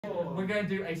going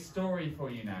to do a story for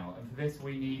you now, and for this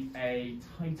we need a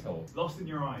title. Lost in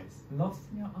Your Eyes. Lost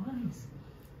in Your Eyes.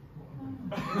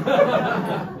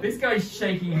 This guy's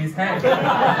shaking his head.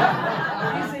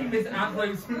 Have you seen this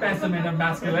absolute specimen of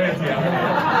masculinity up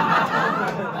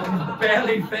here?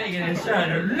 Barely fitting in his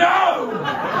shirt. No!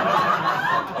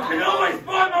 I can always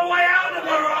find my way out of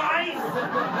her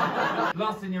eyes!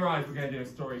 Lost in Your Eyes, we're going to do a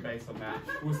story based on that.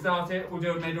 We'll start it, we'll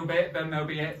do a middle bit, then there'll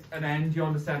be an end. You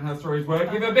understand how stories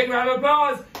work. Give a big round of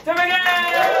applause to begin!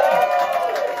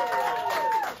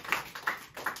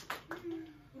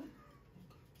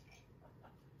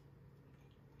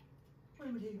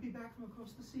 When will he be back from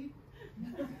across the sea?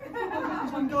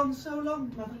 He's been gone so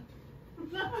long, Mother.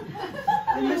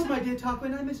 I miss my dear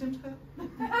Tarquin, I miss him so.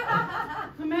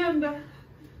 Amanda,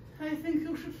 I think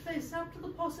you should face up to the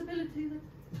possibility that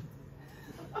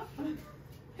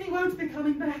he won't be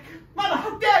coming back. Mother,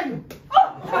 how dare you!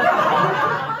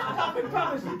 Tarquin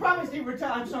promised he'd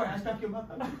return. I'm sorry, I struck your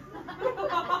mother.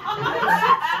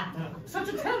 Such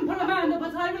a temper, Amanda,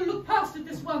 but I will look past it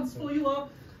this once, for you are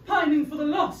pining for the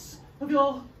loss of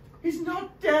your... He's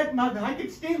not dead, Mother. I can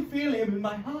still feel him in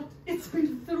my heart. It's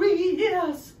been 3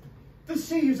 years. The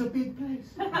sea is a big place.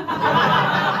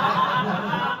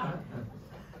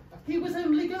 He was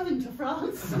only going to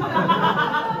France.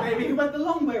 Maybe he went the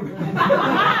long way round.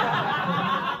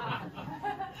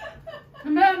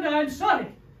 Amanda, I'm sorry.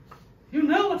 You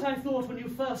know what I thought when you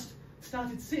first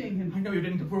started seeing him. I know you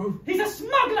didn't approve. He's a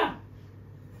smuggler!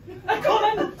 A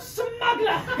common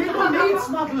smuggler! People need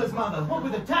smugglers, Mother. What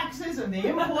with the taxes and the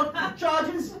import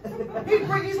charges?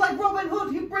 He's like Robin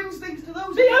Hood. He brings things to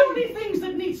those... The only things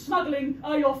that need smuggling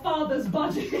are your father's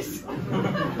budgies.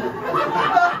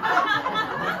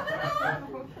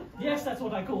 Yes, that's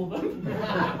what I call them.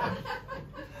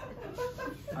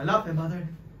 I love him, Mother.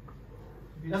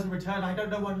 If he doesn't return, I don't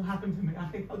know what will happen to me. I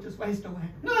think I'll just waste away.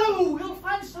 No, you'll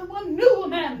find someone new,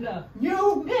 Amanda.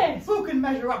 You? Yes. Who can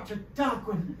measure up to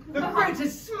Tarquin, the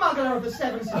greatest smuggler of the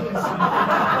 7 seas? Well,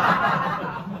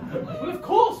 of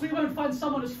course we won't find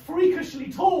someone as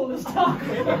freakishly tall as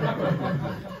Tarquin.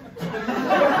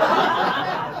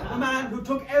 The man who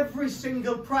took every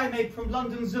single primate from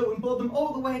London Zoo and brought them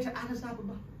all the way to Addis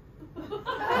Ababa.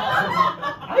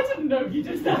 I didn't know he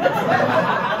did that.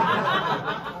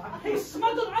 He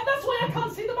smuggled, and that's why I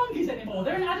can't see the monkeys anymore.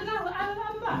 They're in Addis Ababa.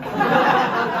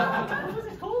 What was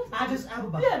it called? Addis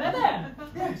Ababa. Yeah, they're there.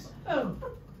 Yes. Oh.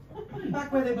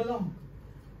 Back where they belong.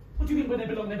 What do you mean where they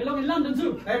belong? They belong in London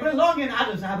Zoo. They belong in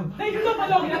Addis Ababa. They do not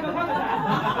belong in Addis Ababa.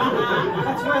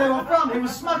 That's where they were from. He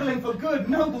was smuggling for good,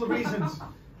 noble reasons.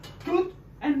 Good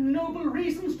and noble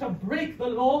reasons to break the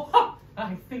law? Ha!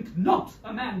 I think not,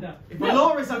 Amanda. If the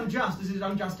law is unjust, is it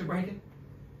unjust to break it?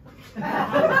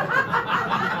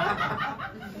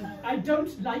 I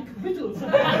don't like riddles. Your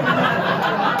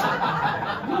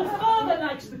father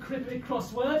likes the cryptic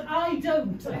crossword. I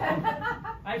don't.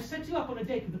 I've set you up on a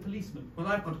date with the policeman. Well,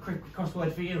 I've got a cryptic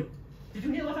crossword for you. Did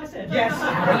you hear what I said? Yes.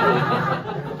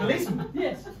 Policeman?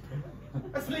 Yes.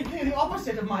 That's clearly the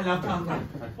opposite of my love tongue.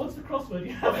 What's the crossword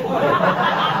you have?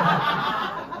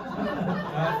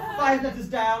 5 letters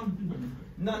down,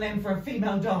 none in for a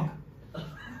female dog.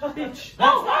 Bitch.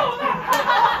 That's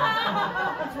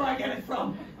where I get it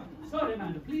from. Sorry,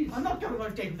 Amanda, please. I'm not going on a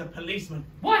date with a policeman.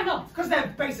 Why not? Because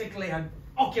they're basically an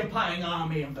occupying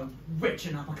army of the rich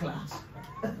and upper class.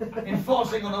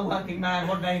 Enforcing on a working man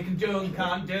what they can do and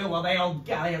can't do while they all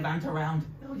gallivant around.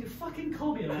 Oh, you fucking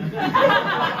call me, Amanda.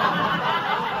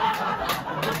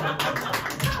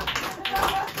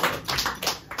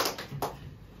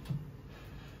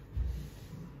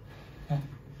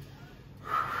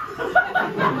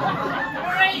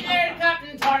 Right there,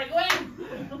 Captain Tarquin.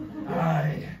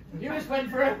 Aye. You just went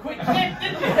for a quick nip,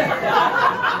 didn't you? You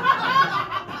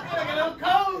look a little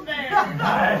cold there.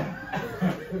 Aye.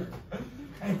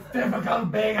 It's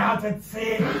difficult being out at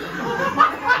sea.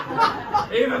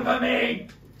 Even for me,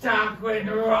 Tarquin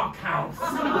Rockhouse.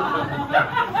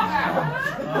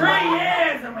 3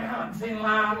 years and we haven't seen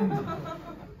land.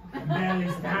 I can barely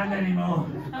stand anymore.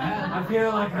 I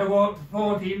feel like I walked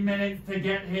 40 minutes to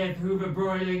get here through the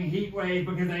broiling heat wave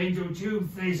because Angel Tube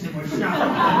Station was shut.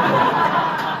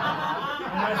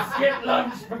 And I skipped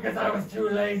lunch because I was too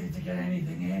lazy to get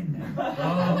anything in.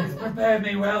 Oh, it's prepared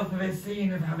me well for this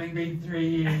scene of having been 3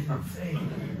 years at sea.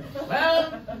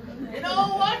 Well, you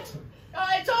know what?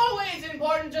 It's always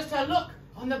important just to look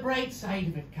on the bright side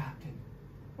of it, Captain.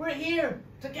 We're here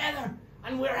together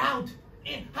and we're out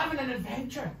having an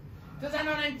adventure. Does that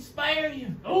not inspire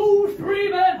you? Oh, 3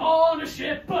 men on a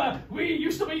ship. We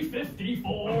used to be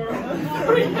 54.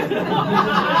 3 men on a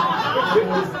ship.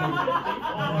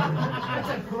 That's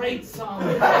a great song.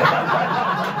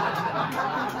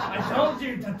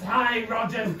 you to tie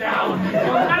Rogers down. You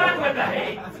come out with the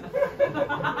hate.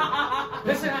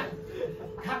 Listen,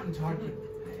 Captain Tarkin,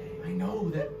 I know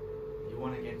that you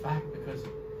want to get back because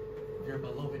of your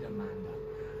beloved Amanda.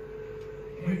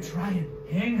 We're trying.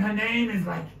 Hearing her name is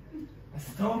like a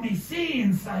stormy sea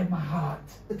inside my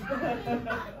heart.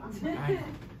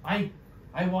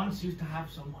 I want you to have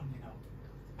someone, you know.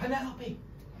 Penelope.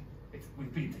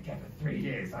 We've been together 3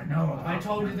 years, I know. I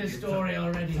told you this story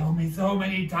already. Told me so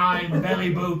many times,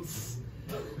 belly boots.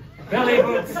 Belly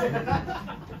boots.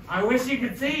 I wish you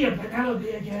could see your Penelope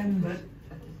again, but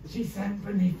she sank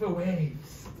beneath the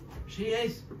waves. She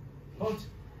is. But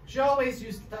she always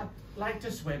used to like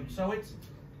to swim, so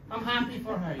I'm happy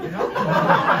for her, you know?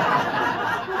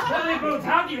 Belly boots,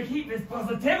 how do you keep this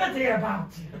positivity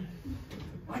about you?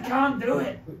 I can't do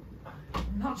it.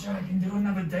 I'm not sure I can do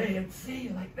another day at sea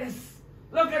like this.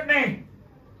 Look at me.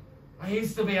 I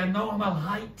used to be a normal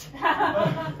height.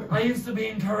 I used to be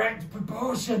in correct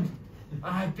proportion.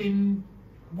 I've been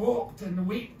walked and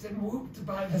weeped and whooped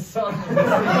by the sun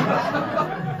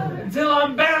until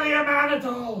I'm barely a man at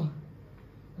all.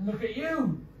 And look at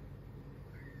you.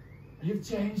 You've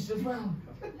changed as well.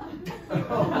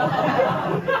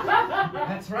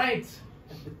 That's right.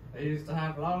 I used to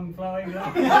have long flowing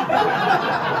locks.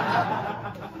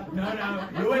 No,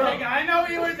 you were thinking. I know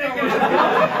you were thinking. I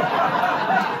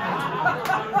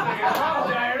was thinking, oh,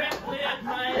 directly at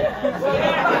my head.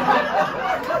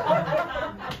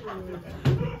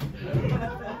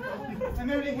 I'm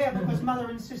only here because Mother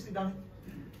insisted on it.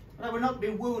 But I will not be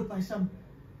wooed by some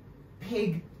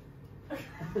pig.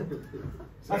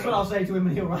 That's what I'll say to him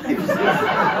when he arrives. You're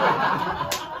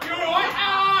alright?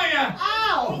 How are you?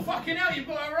 Ow! Oh, fucking hell, you've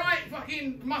got a right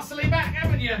fucking muscly back,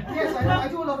 haven't you? Yes, I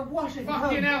do a lot of washing.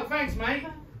 Fucking hell, thanks, mate.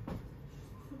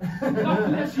 God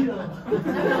bless you.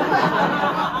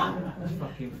 It's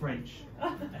fucking French.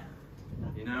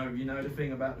 You know the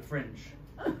thing about the French.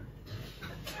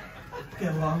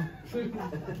 Get along. They're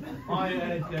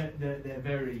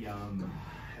very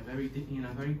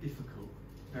difficult.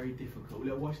 Very difficult.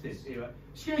 Look, watch this. Here,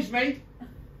 Excuse me.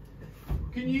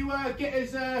 Can you get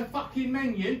us a fucking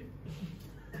menu?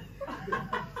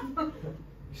 you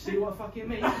see what I fucking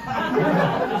mean?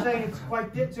 You're saying it's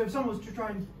quite so if someone was to try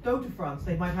and go to France,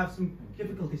 they might have some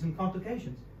difficulties, some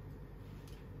complications.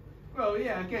 Well,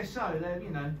 yeah, I guess so. They're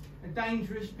they're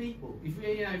dangerous people. If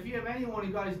you have anyone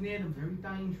who goes near them, very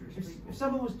dangerous people. If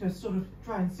someone was to sort of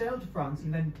try and sail to France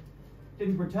and then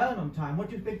didn't return on time, what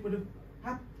do you think would have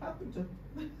happened to them?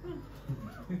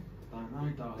 Don't know,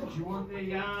 darling. Do you want the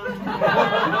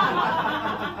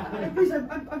Please,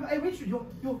 I'm interested.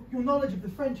 Your knowledge of the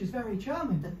French is very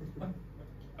charming.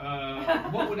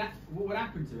 what would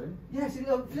happen to him? Yes,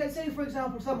 let's say, for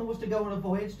example, someone was to go on a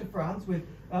voyage to France with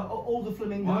all the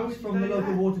flamingos from the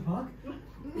local water park.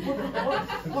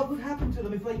 What would happen to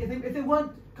them if they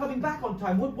weren't coming back on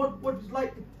time? What was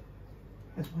like?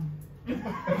 That's one.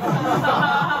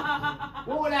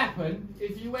 What would happen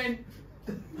if you went?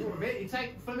 You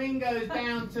take flamingos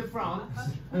down to France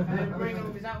and then bring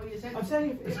them. Is that what you said? I'm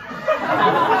saying if I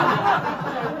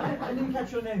didn't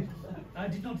catch your name. I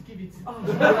did not give it. Oh.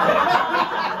 We were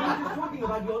just talking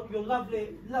about your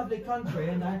lovely country,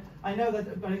 and I know that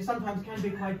it sometimes can be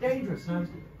quite dangerous. And I was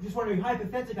just wondering,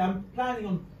 hypothetically, I'm planning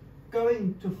on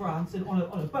going to France on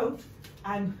a boat,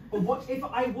 but what if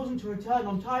I wasn't to return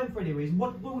on time for any reason?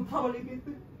 What would probably be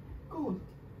good?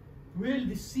 Well,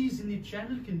 the seas in the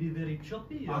channel can be very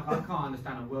choppy. I can't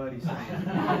understand a word he's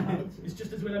saying. It's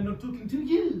just as well I'm not talking to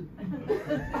you.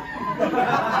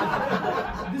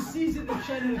 The seas in the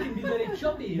channel can be very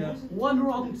choppy. One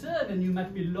wrong turn and you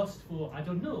might be lost for, I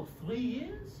don't know, 3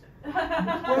 years?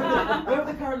 Where would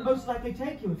the current most likely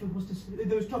take you if it was to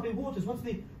those choppy waters? What's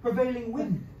the prevailing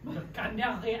wind? The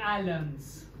Canary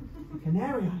Islands. The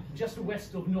Canary Islands. Just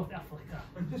west of North Africa.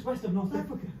 Just west of North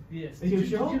Africa. Yes. Are you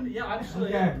sure? Yeah, I'm sure.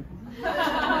 Okay. Yeah.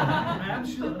 I am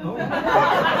sure. Oh.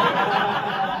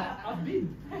 I've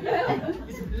been.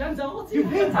 It's Lanzarote. You've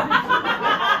been?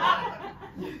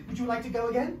 Would you like to go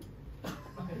again?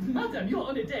 Madam, you're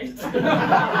on a date.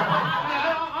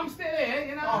 I'm still here,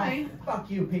 you know what I mean? Fuck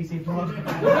you, PC fraud.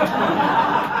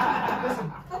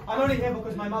 Listen, I'm only here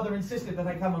because my mother insisted that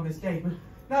I come on this date, but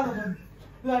now that I've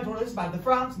learned all this about the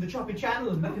France and the choppy channel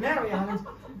and the Canary Islands,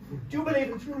 do you believe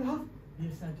in true love?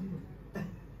 Yes, I do.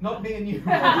 Not me and you.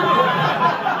 I'm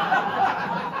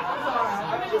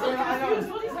a little confused.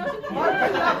 What is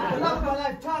happening? The love of my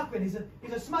life, Tarquin, he's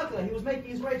a smuggler. He was making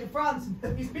his way to France,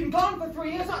 and he's been gone for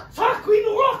 3 years. Tarquin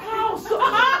Rockhouse!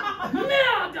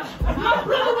 Merde! My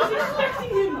brother was expecting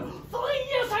him 3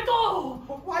 years ago!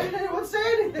 Why didn't anyone say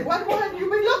anything? Why haven't you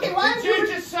been looking? Why Did haven't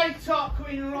you just say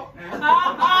Tarquin Rock now?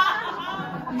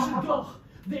 We should go.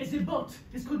 There's a boat.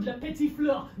 It's called La Petite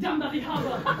Fleur down by the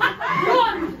harbour.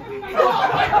 Run!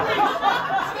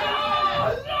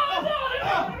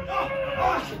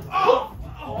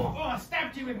 I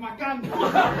stabbed you with my gun.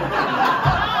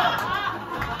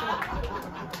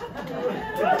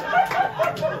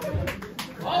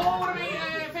 Oh, to be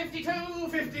 52,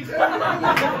 52.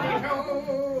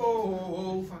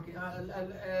 Oh, fuck it.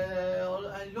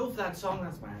 I love that song.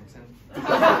 That's my accent.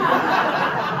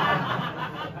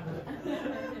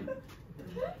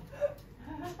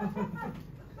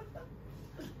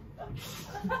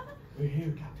 We're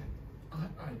here, Captain.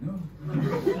 I know.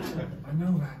 I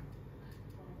know that.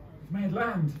 We've made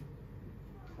land.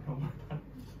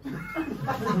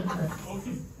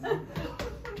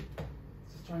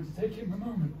 Just trying to take him a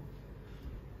moment.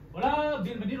 Hola,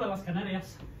 bienvenido a las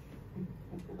Canarias.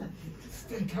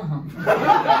 Stay calm.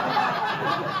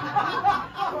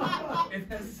 If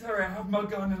necessary, I have my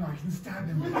gun and I can stab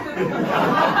him.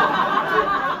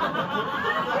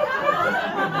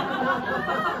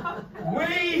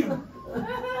 We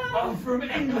are from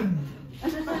England.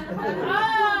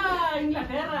 Ah,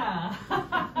 Inglaterra.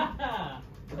 I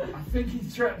think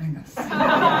he's threatening us.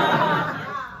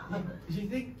 Do you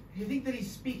think that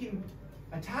he's speaking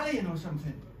Italian or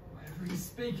something? Whatever he's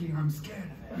speaking, I'm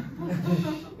scared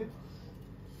of it.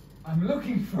 I'm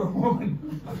looking for a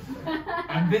woman.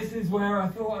 And this is where I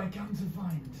thought I'd come to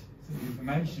find some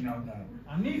information on her.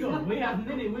 Amigo, we have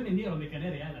many women here on the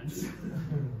Canary Islands.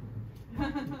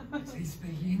 Is he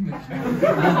speaking English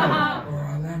now? Or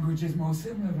our language is more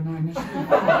similar than I initially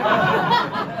thought?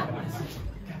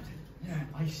 Captain, Yeah.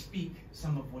 I speak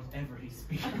some of whatever he's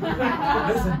speaking.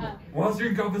 Listen, whilst you're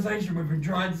in conversation, we've been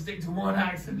trying to stick to one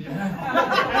accent, yeah?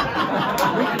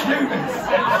 We can do this.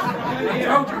 I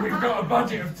told you we've got a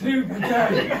budget of 2 per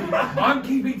day. I'm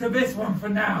keeping to this one for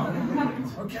now.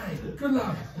 Okay, good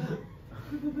luck.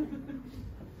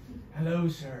 Hello,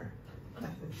 sir.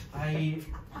 I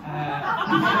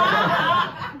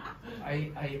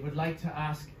would like to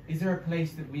ask, is there a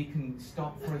place that we can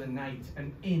stop for the night?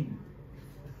 An inn?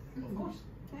 Of course.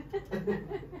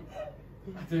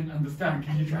 I didn't understand,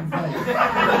 can you translate?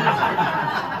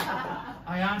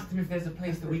 I asked him if there's a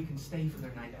place that we can stay for the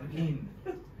night. An inn.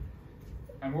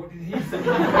 And what did he say? He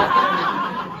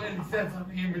clearly said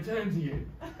something in return to you.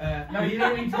 No, you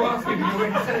don't need to ask him, you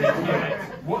already said it to you.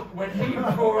 What, when he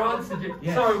before answered you?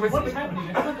 Yes. Sorry, What is happening?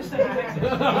 I don't understand.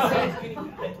 He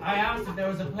said, I asked if there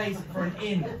was a place for an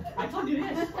inn. I told you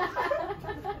yes.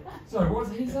 Sorry, what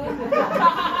did he say?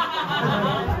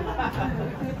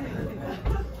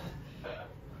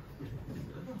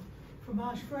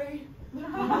 Fromage frais?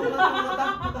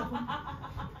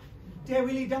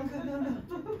 Dairy Duncan? No.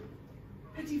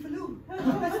 Petit Falou.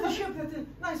 That's the ship that the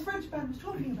nice French band was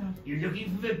talking about. You're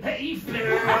looking for the Petit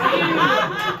Fleur, are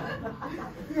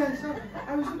Yes,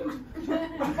 I was looking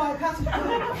to buy a passage for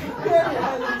the Canary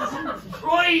Islands. you?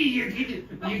 Oi,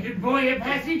 you could buy a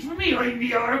passage for me. I'm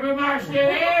the Harbour Master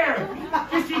here.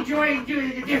 Just enjoying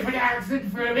doing a different accent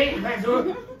for a bit, that's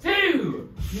all. 2,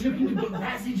 you're looking to book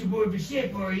passage aboard the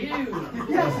ship, are you?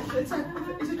 Yes, it's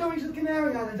going to the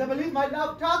Canary Islands. I believe my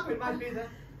love Tarquin might be there.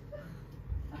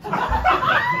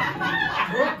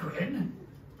 Tarquin?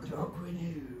 Tarquin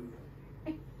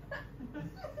who?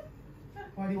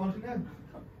 Why do you want to know?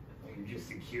 I'm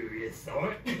just a curious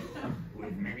sort,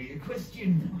 with many a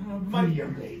question My for the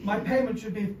young lady. My payment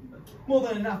should be more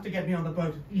than enough to get me on the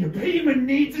boat. Your payment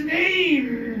needs a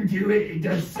name to it. It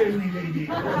does so, lady.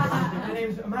 My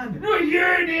name's Amanda. No,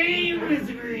 your name is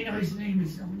a very nice name.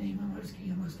 It's not a name I'm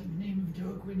asking. I'm asking the name of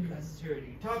Tarquin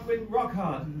Lacerty. Tarquin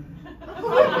Rockhard.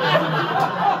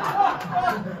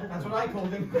 That's what I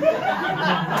called him.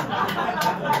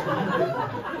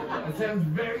 That sounds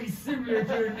very similar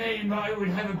to a name that I would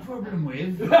have a problem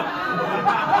with. But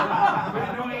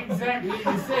not exactly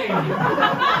the same.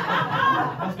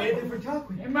 Must be a different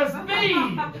Tarquin. It must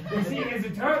be! You see, there's a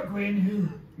Tarquin who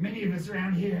many of us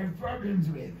around here have problems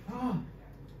with. Ah,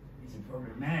 He's a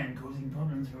problem man causing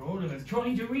problems for all of us,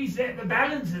 trying to reset the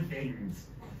balance of things.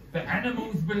 The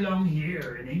animals belong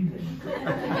here in England.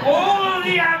 All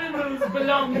the animals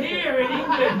belong here in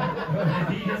England.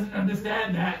 And he doesn't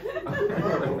understand that.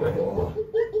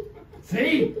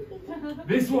 See?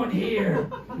 This one here,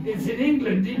 it's in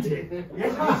England, isn't it?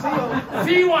 yes, I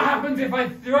see. See what happens if I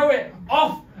throw it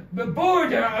off the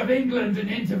border of England and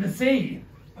into the sea?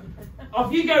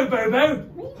 Off you go, Bobo.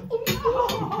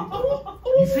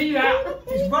 You see that?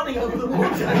 He's running over the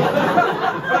water.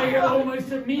 But you'll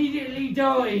almost immediately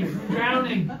die from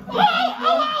drowning.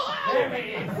 There it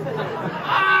is.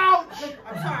 Ouch! Look,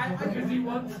 I'm sorry. Because he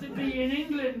wants to be in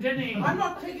England, doesn't he? I'm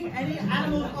not taking any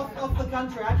animals off the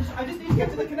country. I just need to get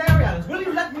to the Canary Islands. Will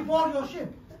you let me board your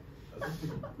ship?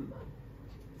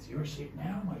 It's your ship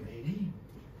now, my lady.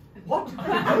 What?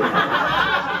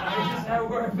 I just had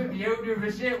word that the owner of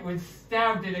the ship was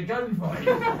stabbed in a gunfight.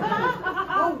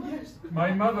 Oh, yes.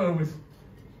 My mother was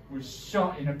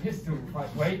shot in a pistol fight.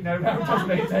 Wait, no, that doesn't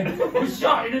make sense. Was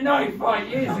shot in a knife fight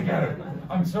years ago.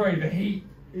 I'm sorry, the heat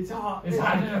It's hard. has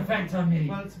had an effect on me.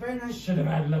 Well, it's very nice. Should have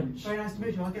had lunch. Very nice to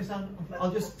meet you. I guess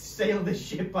I'll just sail this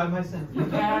ship by myself. You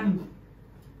can.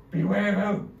 Beware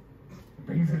though. It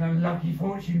brings an unlucky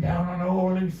fortune down on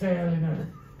all who sail in her.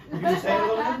 You can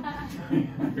sail alone?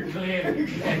 Clearly,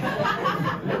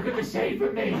 yes. Look at the shape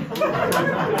of me.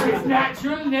 It's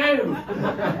natural, no.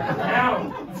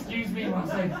 Now, excuse me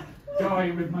whilst I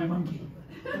die with my monkey.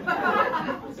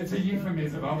 It's a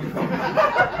euphemism, I'll be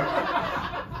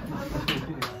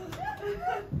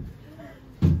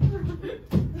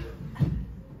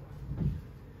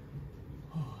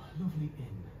Oh, lovely inn.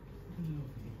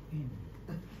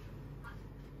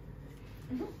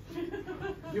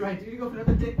 You're right. You go for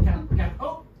another dip, Cap.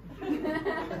 Oh!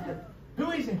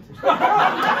 Who is it?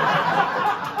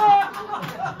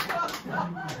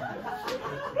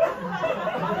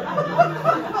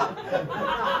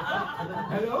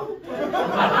 Hello?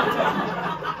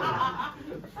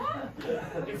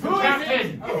 It's the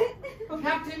captain!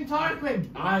 Captain Tarquin.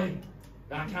 Aye,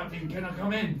 that captain, can I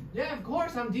come in? Yeah, of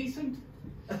course, I'm decent.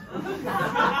 What's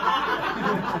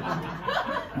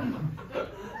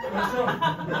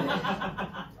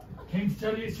up? Came to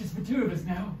tell you it's just the two of us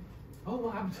now. Oh,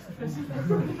 what happened?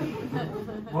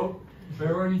 Well,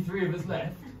 there are only three of us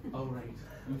left. Oh, right.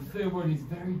 And the third one is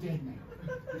very dead now.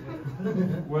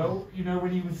 Well, you know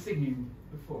when he was singing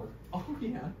before? Oh,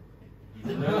 yeah.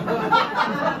 He's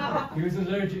allergic. He was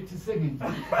allergic to singing.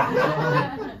 Oh,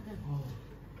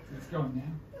 It's gone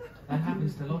now. that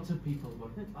happens to lots of people,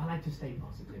 but I like to stay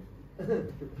positive.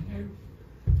 You know,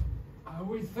 I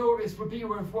always thought this would be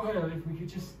worthwhile if we could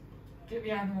just get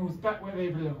the animals back where they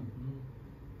belong.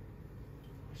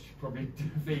 I should probably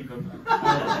feed them.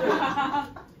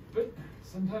 But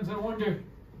sometimes I wonder,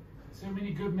 so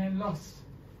many good men lost.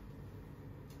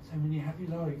 So many happy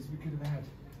lives we could have had.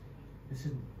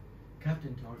 Listen,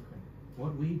 Captain Tarquin,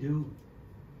 what we do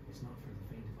is not for the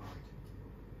faint of heart.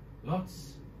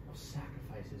 Lots of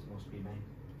sacrifices must be made.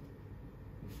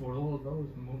 And for all those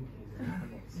monkeys and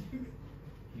animals,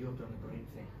 you have done a great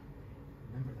thing.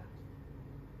 Remember that.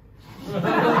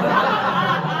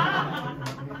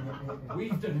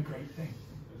 We've done a great thing.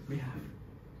 We have.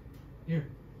 Here,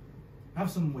 have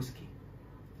some whiskey.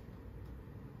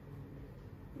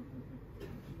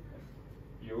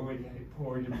 You already had it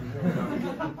poured in my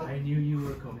I knew you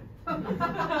were coming.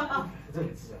 It's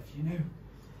good stuff, you know.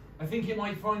 I think it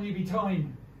might finally be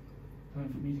time for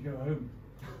me to go home.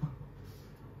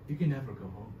 You can never go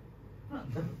home.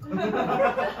 In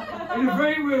a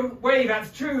very real way,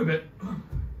 that's true, but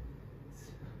it's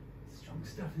strong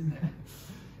stuff, isn't it?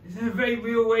 It's in a very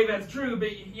real way that's true,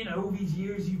 but you know, all these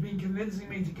years you've been convincing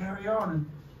me to carry on, and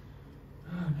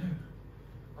oh no,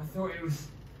 I thought it was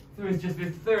just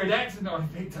this third accent I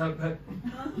picked up. But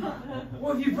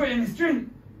what have you put in this drink?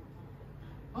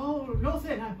 Oh,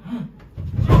 nothing. I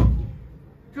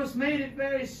just made it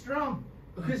very strong.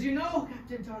 Because you know,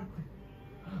 Captain Tarquin,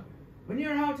 when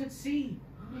you're out at sea,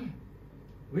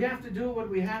 we have to do what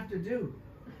we have to do.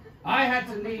 I had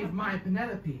to leave my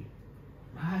Penelope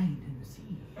behind in the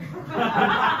sea.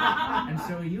 And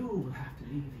so you will have to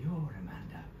leave your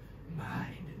Amanda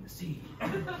behind in the sea.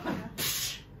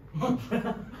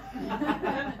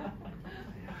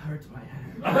 It hurts my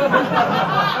hand.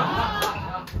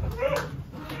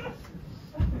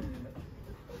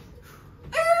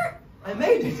 I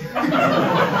made it!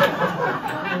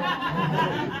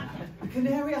 The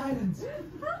Canary Islands.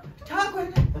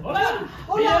 Tarquin! Hola!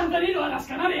 Hola! Bienvenido a las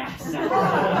Canarias!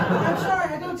 I'm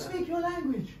sorry, I don't speak your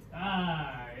language.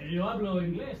 Ah, yo hablo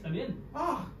inglés también.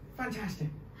 Oh, fantastic.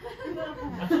 I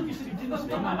thought you said you didn't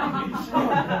speak my language.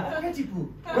 Petit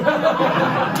poo.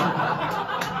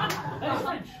 That's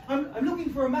French. I'm looking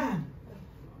for a man.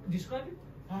 Describe it.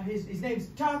 His name's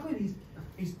Tarquin.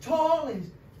 He's tall.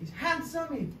 He's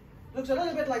handsome. He looks a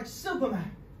little bit like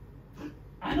Superman.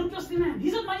 I know just the man.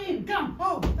 He's at my inn. Come.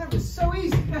 Oh, that was so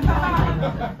easy.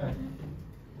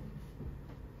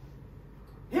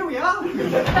 Here we are.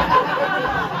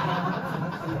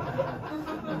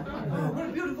 Oh, what a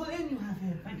beautiful inn you have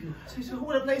here. Thank you. So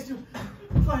what a place to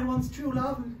find one's true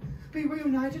love and be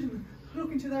reunited and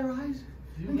look into their eyes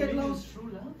and get lost.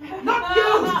 True love? Not you!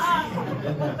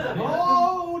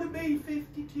 Oh, to be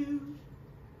 52.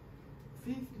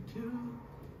 52.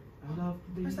 I love to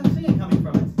be. Where's that singing coming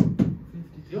from?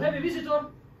 You have a visitor.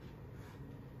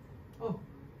 Oh,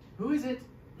 Who is it?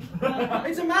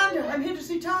 it's Amanda. I'm here to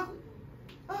see Tarquin.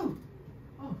 Oh,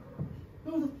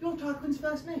 you're Tarquin's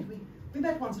first mate. We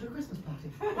met once at a Christmas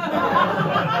party.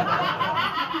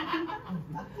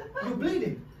 You're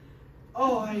bleeding.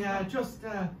 Oh, I just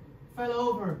fell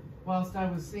over whilst I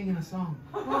was singing a song.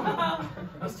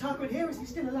 Is Tarquin here? Is he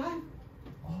still alive?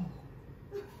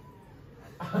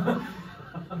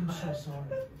 I'm so sorry.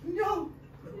 No.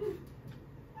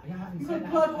 I haven't You've said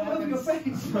got blood all that. over your face.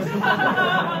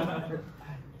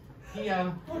 He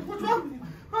What's wrong with you?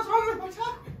 What's wrong with my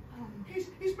Tarquin?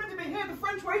 He's meant to be here. The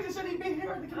French waiter said he'd be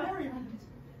here in the Canary Islands.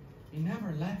 he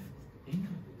never left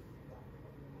England.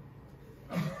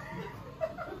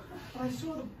 I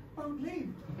saw the boat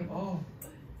leave. Oh.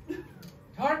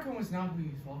 Tarquin was not who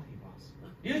you thought he was.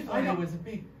 You I thought know. he was a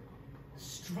big,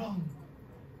 strong,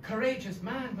 courageous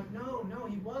man, but no,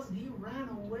 he wasn't. He ran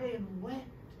away and wept.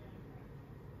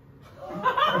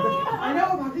 I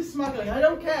know about his smuggling. I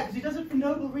don't care because he does it for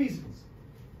noble reasons.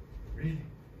 Really?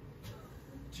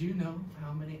 Do you know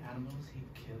how many animals he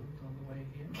killed on the way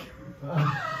here?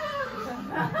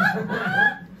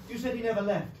 You said he never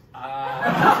left. Are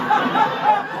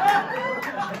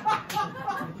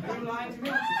you lying to me?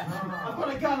 I've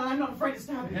got a gun and I'm not afraid to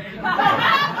stab him.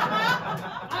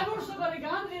 I've also got a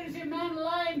gun. There is a man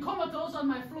lying comatose on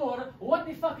my floor. What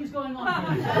the fuck is going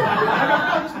on here? I don't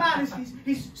know this man.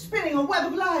 He's spinning a web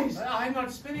of lies. Well, I'm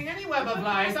not spinning any web of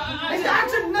lies. His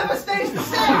accent never stays the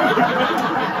same.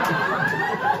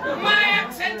 My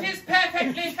accent is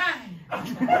perfectly fine.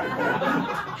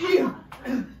 Here.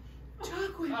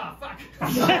 Tarquin. Ah, fuck.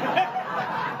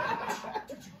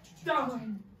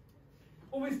 Darling,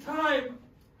 all this time,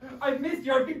 I've missed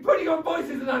you. I've been putting on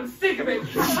voices and I'm sick of it.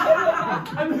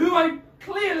 I'm who I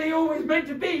clearly always meant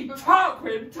to be.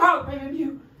 Tarquin, and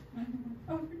you.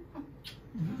 Oh,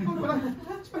 but I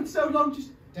spent so long just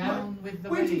Down with the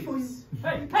waiting for you. waves.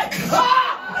 Hey! I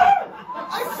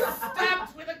was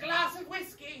stabbed with a glass of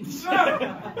whiskey.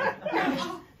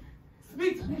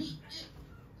 Speak to me.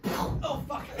 Oh,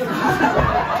 fuck.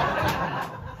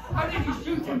 How did you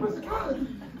shoot him with a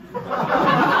gun? I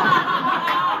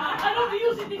don't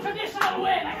use it the traditional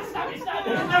way, like a stabby.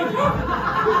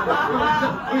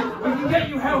 We can get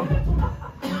you help.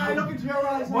 I look into your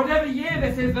eyes. Whatever year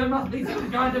this is, there must be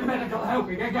some kind of medical help.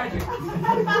 We can get you. We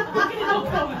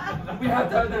have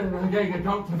to get a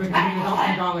doctor. We can get a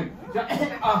doctor, darling.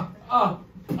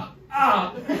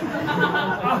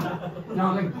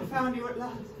 Darling. I found you at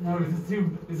last. No, this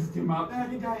is too much. I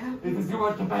can die happy. This is too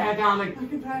much to bear, darling. I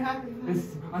can die happy.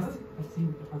 I've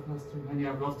lost too many.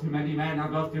 I've lost too many men.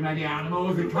 I've lost too many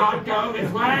animals. We can't go this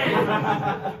way.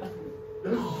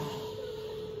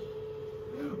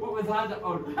 What was that?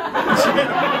 Oh.